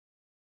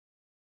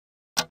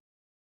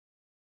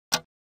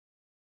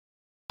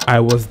I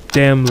was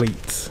damn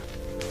late.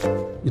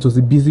 It was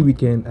a busy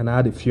weekend and I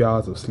had a few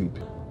hours of sleep.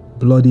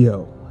 Bloody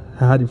hell,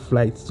 I had a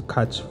flight to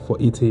catch for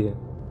 8 a.m.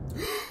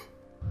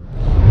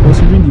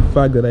 Considering the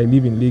fact that I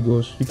live in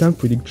Lagos, you can't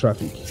predict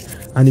traffic.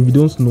 And if you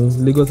don't know,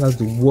 Lagos has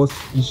the worst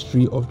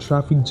history of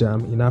traffic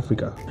jam in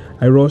Africa.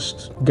 I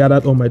rushed,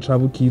 gathered all my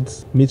travel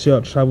kits, made sure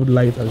I traveled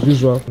light as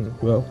usual.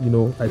 Well, you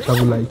know, I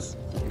travel light.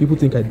 People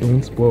think I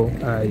don't, but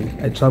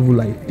I travel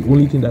light. The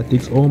only thing that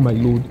takes all my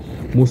load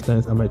most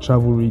times are my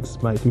travel rigs,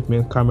 my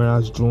equipment,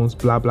 cameras, drones,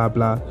 blah blah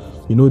blah.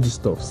 You know these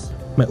stuffs.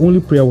 My only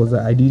prayer was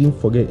that I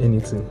didn't forget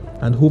anything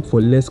and hope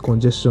for less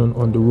congestion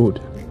on the road.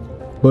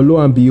 But lo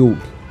and behold,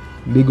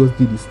 Lagos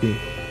did its thing.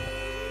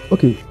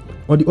 Okay,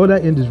 on the other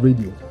end is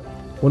Radio,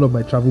 one of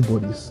my travel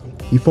buddies.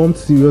 He formed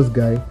serious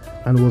guy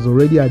and was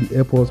already at the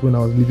airport when I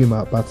was leaving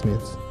my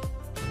apartment.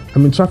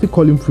 I'm in traffic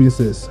calling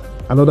Princess,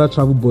 another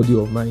travel buddy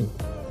of mine.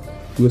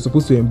 We were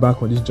supposed to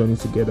embark on this journey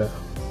together.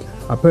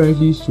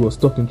 Apparently, she was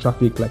stuck in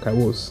traffic like I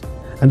was.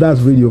 And that's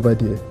Radio over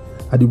there,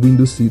 at the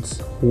window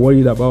seat,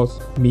 worried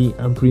about me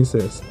and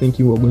Princess,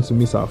 thinking we were going to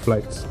miss our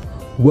flight.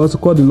 Well, to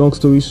cut the long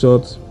story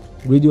short,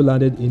 Radio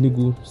landed in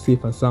Enugu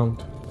safe and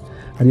sound.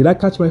 And did I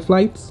catch my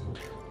flight?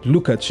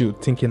 Look at you,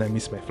 thinking I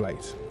missed my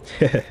flight.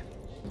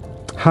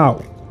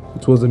 How?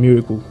 It was a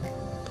miracle.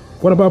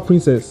 What about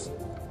Princess?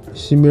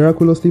 She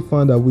miraculously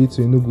found her way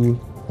to Enugu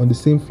on the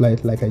same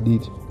flight like I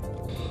did.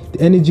 The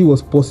energy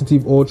was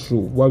positive all through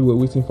while we were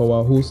waiting for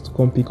our host to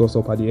come pick us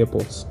up at the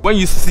airport. When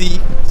you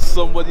see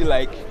somebody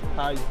like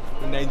her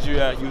in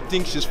Nigeria, you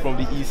think she's from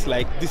the east,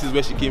 like this is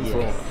where she came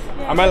from.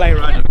 Am I lying,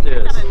 right?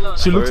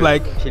 Yes. She looks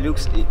like... She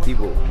looks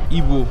Igbo.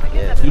 Igbo.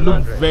 Yes. You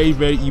look very,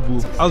 very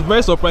Igbo. I was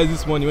very surprised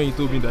this morning when you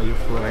told me that you're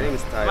from... My name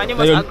is Tayo. My name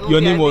was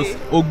your name was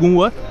Ogun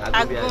what?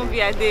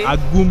 Agumbiade.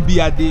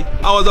 Agumbiade.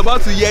 I was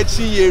about to hear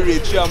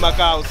Chinyere,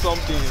 Chiamaka or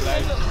something.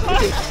 Like,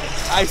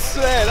 I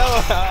swear,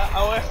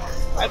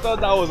 I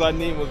thought that was her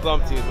name or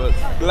something, but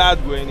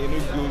glad we're in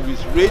Enugu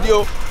with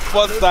Radio.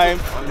 First time,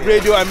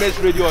 Radio, I met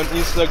Radio on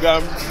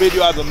Instagram.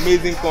 Radio has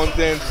amazing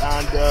content,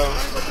 and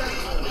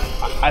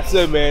I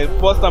said, man,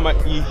 first time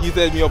he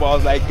hit me up, I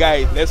was like,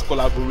 guys, let's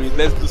collaborate,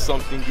 let's do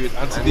something great.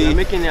 And today, we're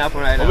making it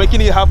happen right now. We're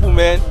making it happen,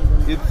 man.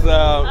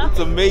 It's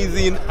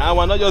amazing, and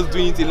we're not just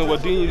doing it alone, we're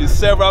doing it with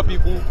several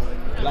people.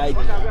 Like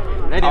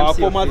our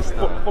former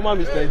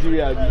Miss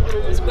Nigeria.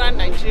 It's Grand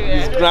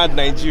Nigeria. It's Grand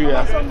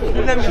Nigeria.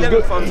 Let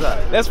me farm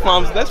that. Let's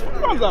farm that.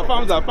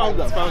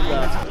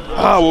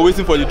 Ah, we're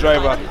waiting for the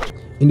driver.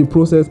 In the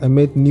process, I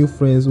met new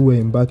friends who were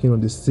embarking on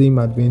the same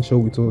adventure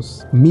with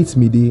us. Meet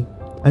Mide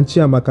and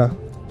Chiamaka.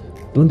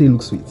 Don't they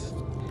look sweet?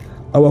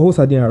 Our host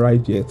hadn't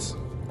arrived yet.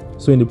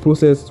 So in the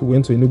process, we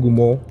went to Enugu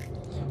Mall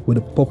with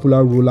a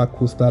popular roller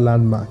coaster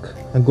landmark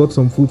and got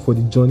some food for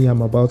the journey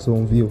I'm about to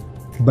unveil.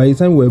 By the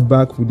time we were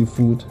back with the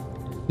food,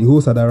 the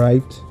host had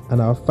arrived and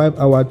our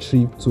 5-hour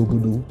trip to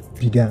Obudu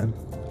began.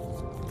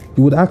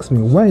 You would ask me,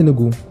 why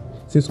Enugu?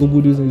 Since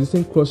Obudu is in the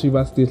same Cross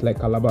River state like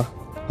Calabar.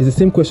 It's the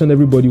same question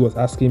everybody was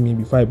asking me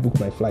before I booked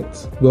my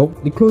flight. Well,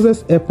 the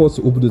closest airport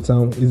to Obudu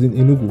town is in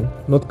Enugu,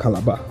 not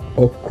Calabar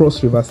or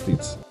Cross River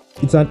State.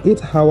 It's an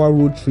 8-hour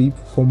road trip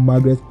from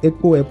Margaret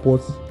Ekpo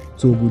Airport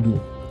to Obudu.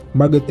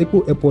 Margaret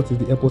Ekpo Airport is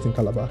the airport in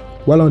Calabar.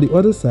 While on the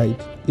other side,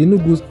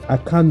 Enugu's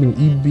Akanu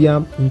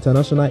Ibiam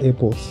International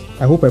Airport,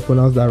 I hope I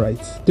pronounced that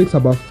right, takes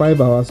about 5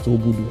 hours to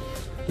Obudu,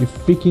 a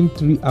freaking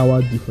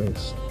 3-hour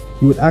difference.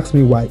 You would ask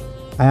me why?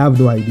 I have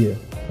no idea.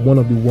 One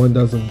of the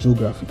wonders of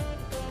geography.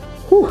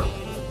 Whew.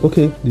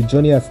 Okay, the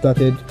journey had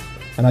started,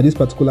 and at this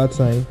particular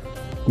time,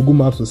 Google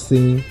Maps was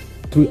saying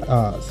 3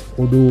 hours,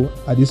 although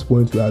at this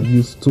point we have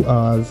used 2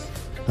 hours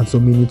and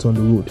some minutes on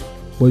the road.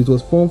 But it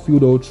was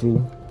fun-filled all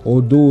through,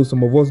 although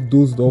some of us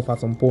dozed off at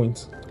some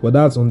point, but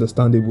that's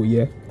understandable,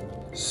 yeah?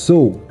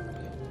 So,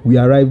 we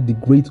arrived at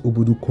the Great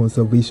Obudu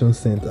Conservation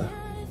Centre.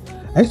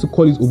 I used to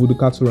call it Obudu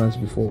Cattle Ranch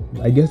before,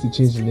 I guess it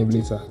changed the name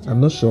later, I'm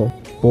not sure,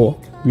 but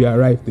we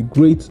arrived at the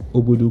Great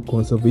Obudu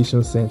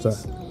Conservation Centre,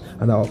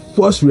 and our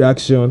first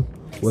reaction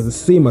was the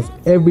same as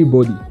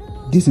everybody.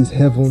 This is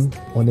heaven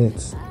on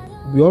earth.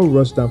 We all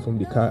rushed down from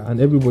the car and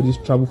everybody's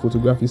travel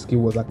photography skill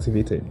was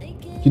activated.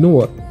 You know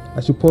what? I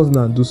should pause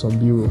now and do some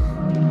B-roll.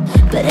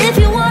 But if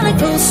you wanna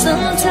go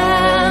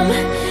sometime,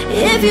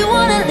 if you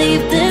wanna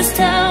leave this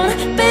town,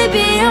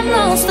 baby, I'm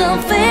lost,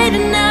 I'm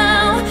fading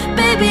now.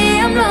 Baby,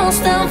 I'm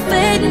lost, I'm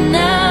fading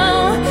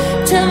now.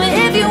 Tell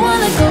me if you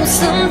wanna go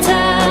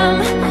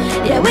sometime.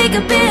 Yeah, we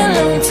could be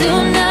alone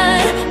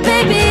tonight.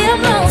 Baby,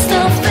 I'm lost,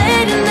 I'm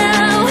fading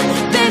now.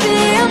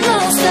 Baby, I'm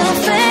lost, I'm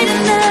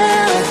fading now.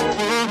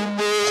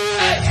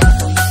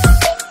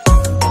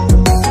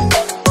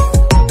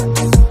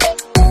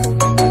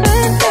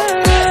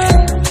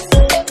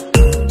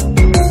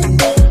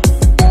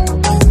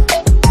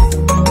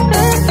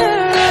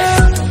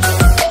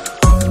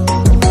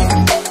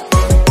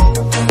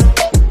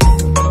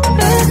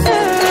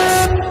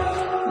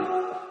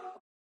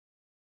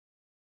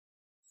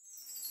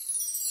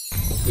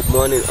 Good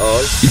morning,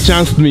 all. You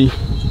chanced me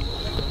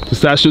to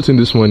start shooting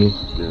this morning.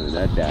 No,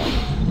 not that.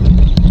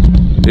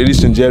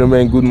 Ladies and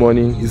gentlemen, good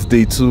morning. It's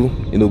day 2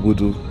 in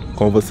Obudu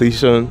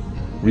Conversation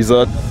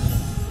resort,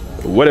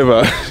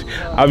 whatever.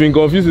 I've been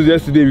confused since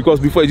yesterday because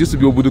before it used to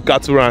be Obudu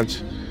Cattle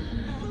Ranch.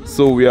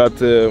 So we are at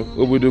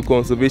Obudu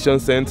Conservation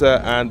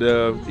Centre, and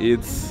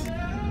it's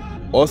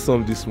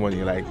awesome this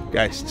morning. Like,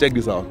 guys, check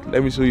this out.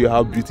 Let me show you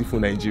how beautiful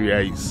Nigeria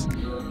is.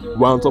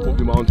 We're on top of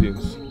the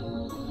mountains.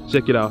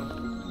 Check it out.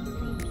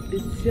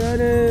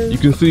 You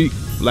can see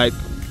like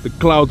the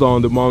clouds are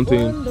on the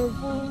mountain,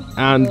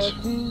 and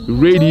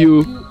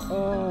radio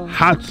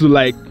had to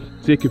like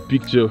take a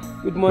picture.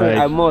 Good morning,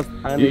 like, I must.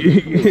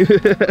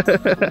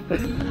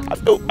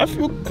 I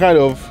feel kind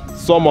of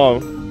somehow.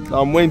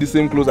 I'm wearing the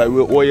same clothes I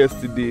wore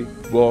yesterday,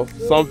 but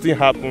something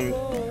happened.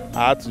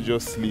 I had to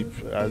just sleep,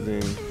 as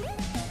in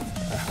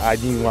I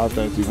didn't have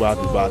time to go out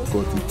the bath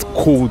because it's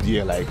cold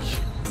here, like.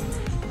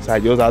 So I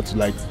just had to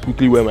like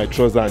quickly wear my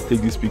trousers and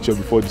take this picture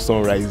before the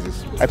sun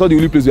rises. I thought the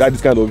only place we had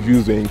this kind of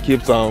views were in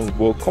Cape Town,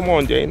 but come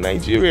on, they're in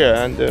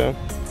Nigeria, and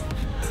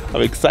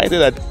I'm excited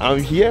that I'm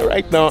here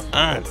right now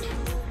and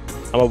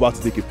I'm about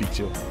to take a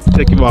picture.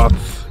 Check him out.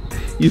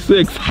 He's so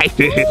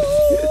excited.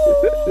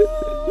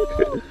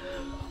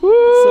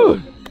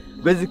 So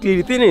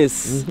basically the thing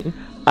is,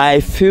 I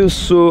feel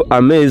so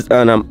amazed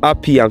and I'm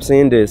happy I'm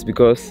saying this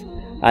because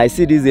I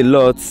see this a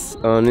lot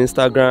on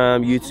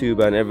Instagram,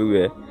 YouTube and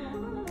everywhere.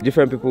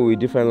 Different people with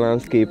different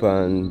landscape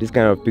and this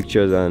kind of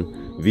pictures and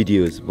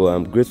videos, but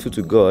I'm grateful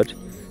to God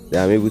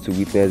that I'm able to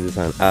witness this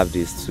and have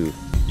this too.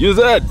 You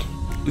said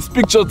it's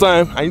picture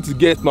time. I need to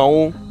get my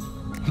own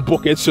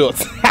bucket shot.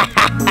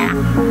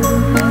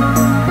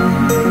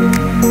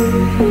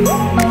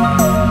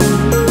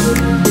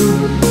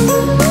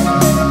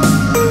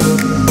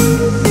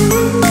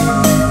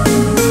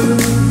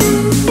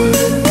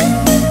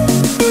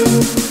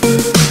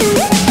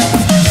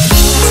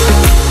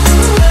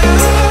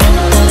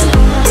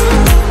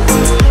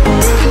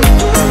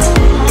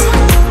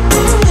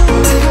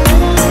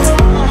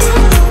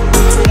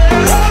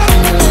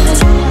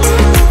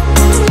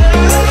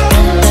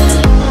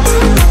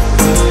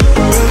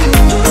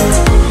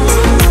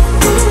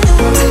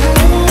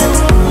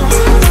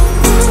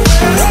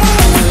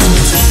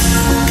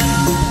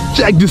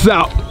 Check this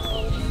out.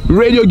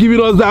 Radio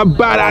giving us that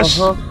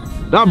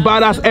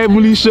badass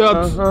heavenly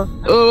shot.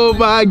 Oh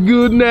my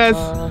goodness.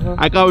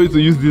 I can't wait to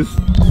use this.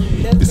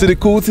 You see, the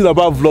cool thing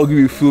about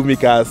vlogging with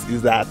filmmakers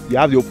is that you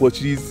have the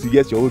opportunity to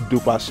get your own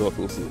doper shot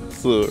also.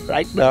 So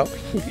right now,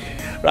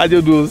 Radio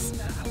knows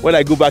when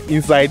I go back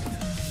inside,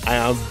 I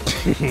am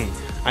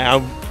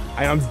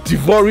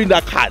devouring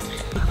that card.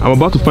 I'm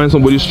about to find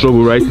somebody's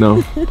trouble right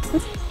now.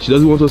 She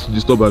doesn't want us to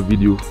disturb her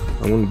video.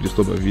 I want to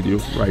disturb her video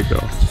right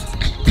now.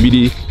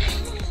 Bidi,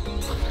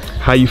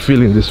 how you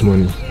feeling this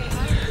morning?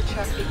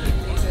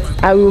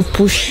 I will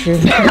push you.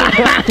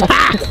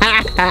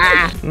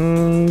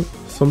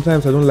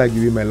 Sometimes I don't like the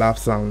way my laugh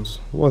sounds.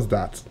 What's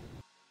that?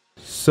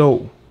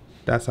 So,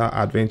 that's how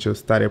adventure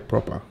started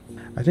proper.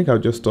 I think I'll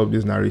just stop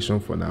this narration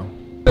for now.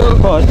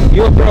 But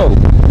yo bro,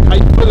 How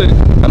you feeling?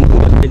 I'm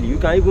good. You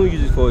can even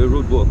use it for a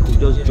road walk. We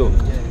just jog.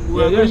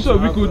 Yeah, sure,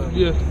 we could,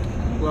 yeah.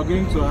 We are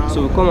going to have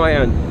So come on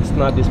and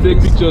snap this Take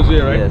place. pictures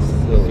here, right? Yes.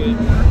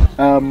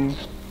 So. Okay.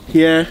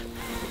 here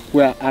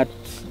we are at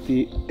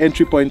the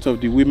entry point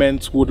of the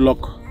Women's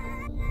Woodlock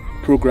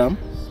program,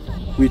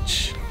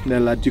 which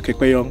Nella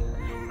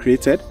Duke-Ekpeyong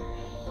created.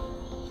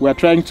 We are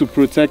trying to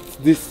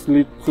protect this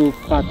little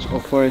patch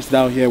of forest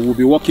down here. We'll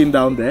be walking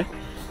down there.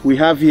 We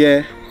have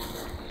here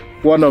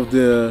one of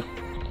the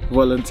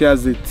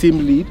volunteers, the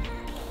team lead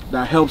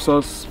that helps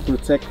us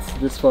protect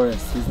this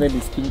forest. His name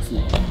is Kingsley.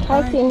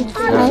 Hi, Kingsley.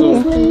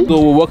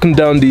 So we're walking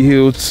down the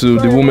hill to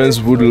the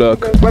Women's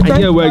Woodlock. And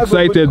yeah, we're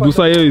excited.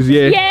 Busayo is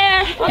here.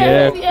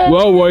 Yeah. We were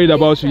all worried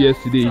about you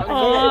yesterday.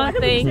 Oh,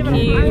 thank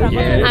you.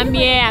 Yeah. I'm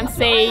here, I'm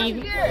safe.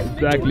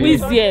 Exactly. Who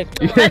is here?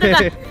 Put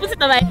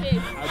it on my face.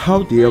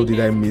 How the hell did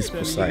I miss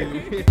Busayo?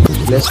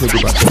 Let's go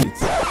back to it.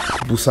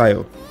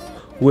 Busayo.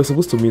 We were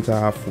supposed to meet her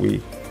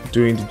halfway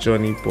during the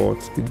journey, but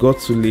it got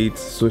too late,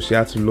 so she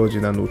had to lodge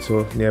in an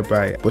hotel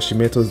nearby. But she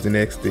met us the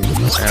next day,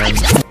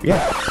 and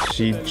yeah,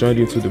 she joined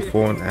into the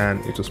fun,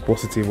 and it was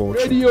positive all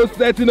through. Radio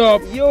setting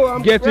up. Yo,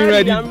 I'm Getting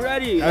ready. I'm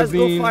ready. As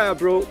Let's in, go fire,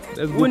 bro. Let's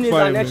Who go needs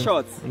fire, our next man.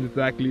 shot?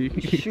 Exactly.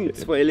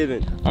 Shoots for a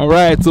living. All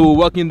right, so we're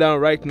walking down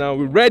right now.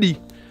 We're ready.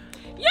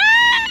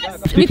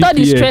 With all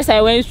the stress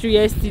I went through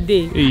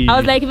yesterday, Hey. I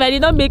was like, if I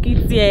did not make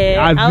it here,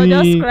 As I would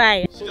just in-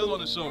 cry. She just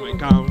want to show my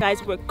calm.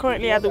 Guys, we're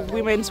currently at the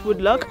Women's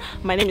Woodlock.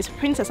 My name is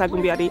Princess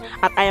Agumbiade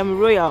and I am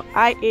Royal,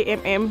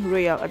 IAMM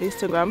Royal on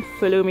Instagram.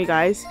 Follow me,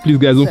 guys. Please,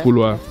 guys, don't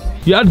follow her.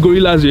 You had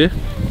gorillas here?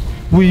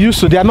 We used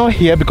to. They are not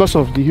here because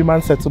of the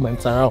human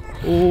settlements around.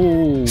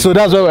 Oh. So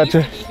that's why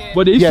we're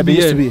But they used to be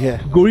used here. to be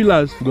here.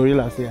 Gorillas.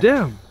 Gorillas, yeah.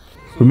 Damn.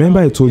 Remember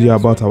I told you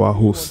about our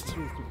host?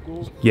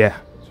 Yeah,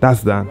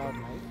 that's Dan.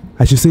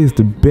 I should say it's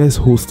the best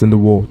host in the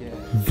world.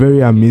 Very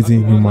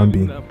amazing human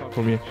being.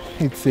 From here.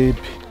 It's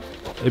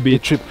a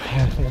bit trip.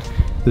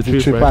 the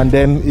trip, right? and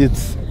then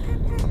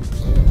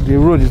the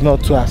road is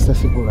not too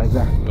accessible like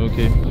that.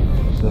 Okay.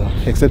 So,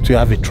 except you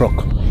have a truck.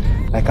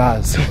 like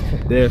ours.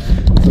 Yeah.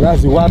 So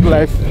that's the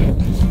wildlife.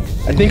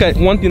 I think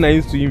one thing I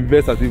used to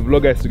invest as a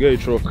vlogger is to get a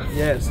truck.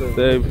 Yeah, so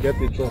get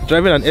a truck.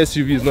 Driving an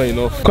SUV is not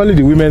enough. Call it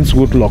the Women's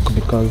Woodlock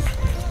because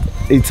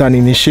it's an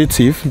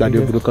initiative that the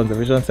Obudu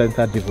Conservation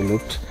Centre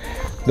developed,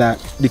 that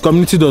the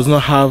community does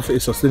not have a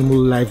sustainable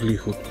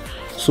livelihood.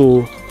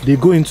 So they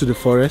go into the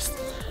forest,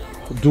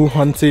 do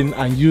hunting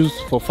and use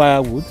for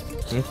firewood.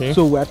 Okay.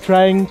 So we are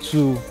trying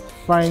to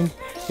find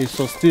a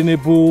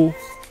sustainable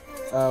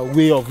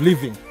way of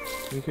living.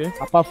 Okay.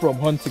 Apart from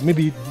hunting,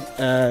 maybe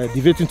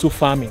deviating to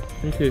farming.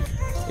 Okay.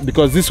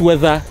 Because this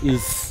weather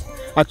is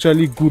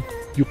actually good.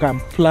 You can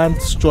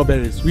plant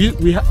strawberries.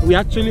 We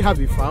actually have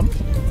a farm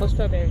For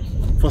strawberries.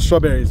 for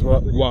strawberries.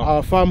 Well, Wow.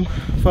 Our farm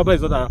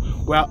is not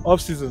around. We are off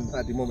season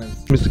at the moment.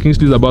 Mr.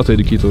 Kingsley is about to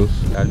educate us.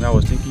 And I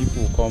was thinking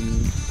people will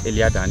come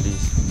earlier than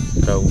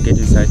this, so we'll get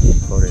inside the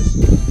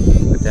forest.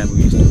 The time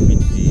we used to meet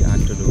the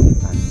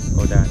antelope and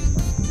other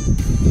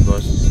animals,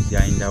 because they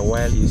are in the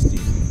wild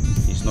instinct.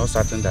 It's not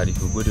certain that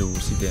if we go there we'll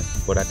see them.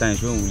 But at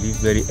times when we leave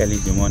very early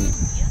in the morning,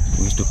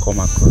 we used to come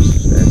across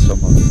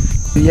some of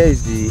them. Here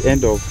is the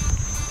end of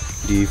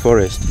the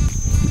forest.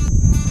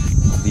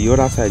 The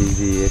other side is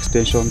the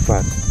extension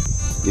part,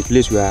 the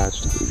place we are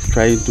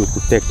trying to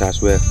protect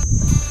as well.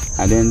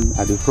 And then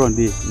at the front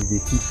there is the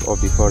tip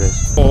of the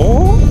forest.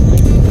 Oh.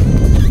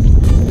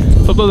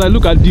 Sometimes I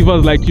look at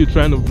divas like you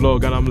trying to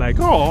vlog and I'm like,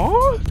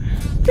 oh,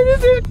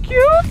 this is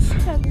cute.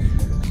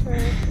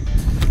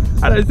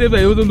 And at the same time,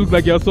 it also looks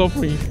like you're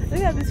suffering. Look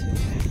at this.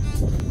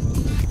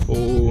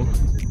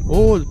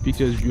 Oh, the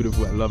picture is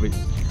beautiful. I love it.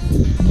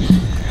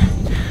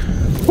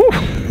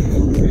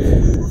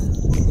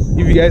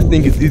 If you guys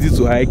think it's easy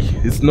to hike,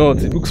 it's not.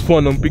 It looks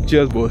fun on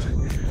pictures, but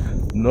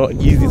not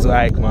easy to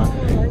hike, man.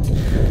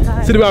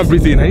 See the way I'm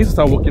breathing. I need to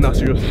start walking out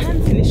seriously.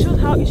 It shows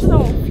how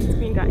fit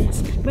Benga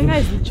is. Benga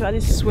is literally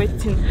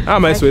sweating. How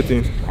am I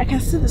sweating? I can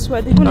see the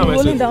sweat even How am I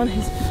rolling sweating? down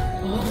his.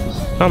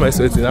 How am I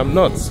sweating? I'm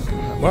not.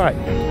 Why?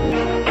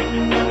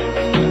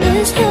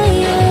 It's how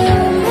you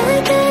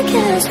make I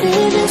can't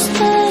stay this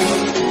time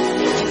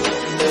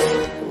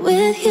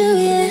with you,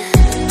 yeah.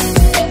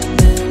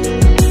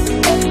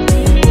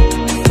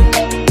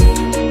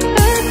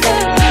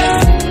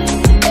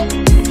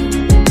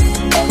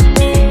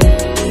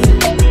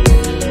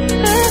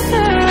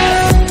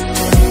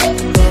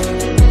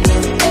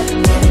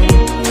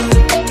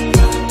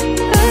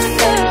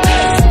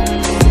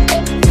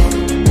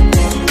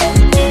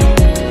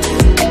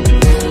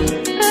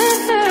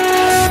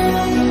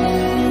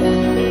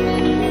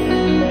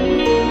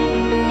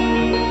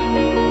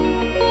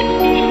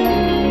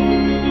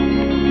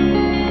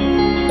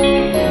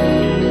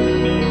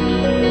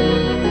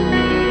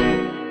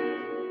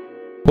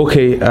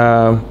 Okay,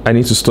 I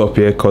need to stop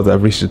here because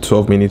I've reached the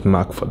 12-minute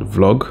mark for the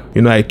vlog.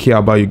 You know I care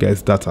about you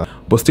guys' data.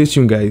 But stay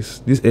tuned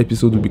guys, this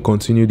episode will be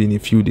continued in a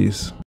few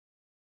days.